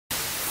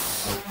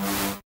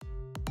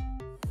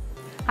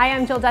Hi,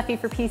 I'm Jill Duffy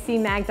for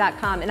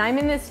PCMag.com, and I'm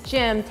in this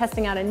gym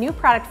testing out a new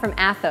product from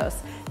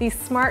Athos, these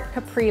smart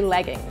capri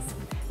leggings.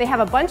 They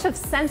have a bunch of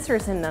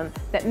sensors in them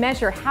that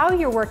measure how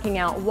you're working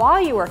out while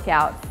you work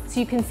out, so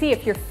you can see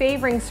if you're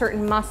favoring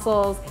certain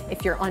muscles,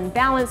 if you're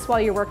unbalanced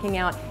while you're working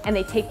out, and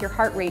they take your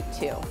heart rate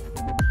too.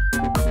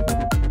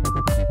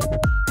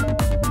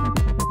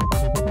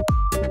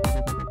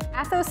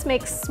 Athos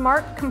makes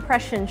smart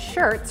compression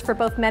shirts for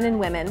both men and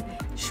women,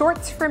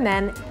 shorts for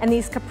men, and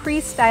these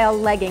capri-style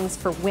leggings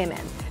for women.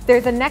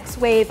 They're the next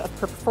wave of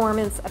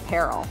performance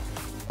apparel.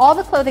 All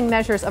the clothing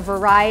measures a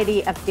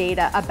variety of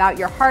data about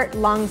your heart,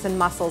 lungs, and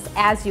muscles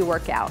as you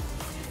work out.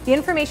 The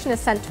information is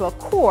sent to a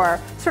core,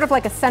 sort of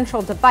like a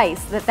central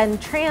device, that then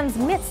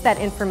transmits that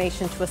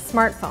information to a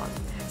smartphone.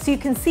 So you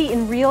can see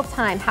in real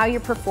time how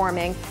you're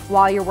performing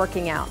while you're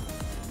working out.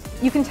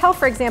 You can tell,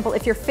 for example,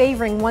 if you're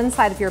favoring one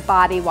side of your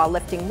body while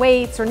lifting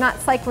weights or not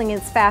cycling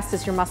as fast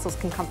as your muscles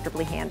can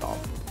comfortably handle.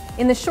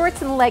 In the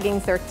shorts and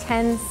leggings, there are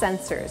 10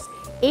 sensors.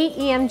 8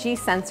 EMG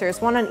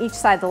sensors, one on each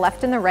side, the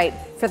left and the right,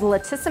 for the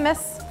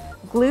latissimus,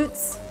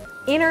 glutes,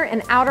 inner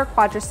and outer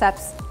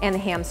quadriceps, and the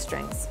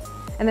hamstrings.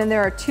 And then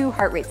there are 2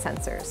 heart rate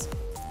sensors.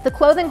 The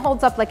clothing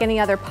holds up like any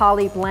other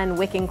poly blend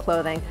wicking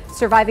clothing,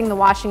 surviving the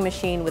washing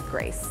machine with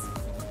grace.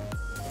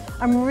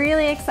 I'm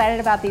really excited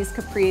about these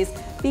capris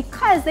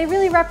because they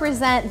really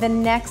represent the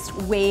next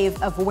wave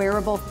of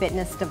wearable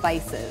fitness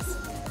devices.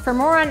 For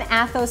more on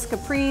Athos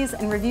capris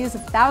and reviews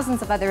of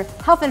thousands of other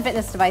health and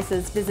fitness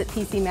devices, visit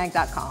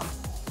PCMag.com.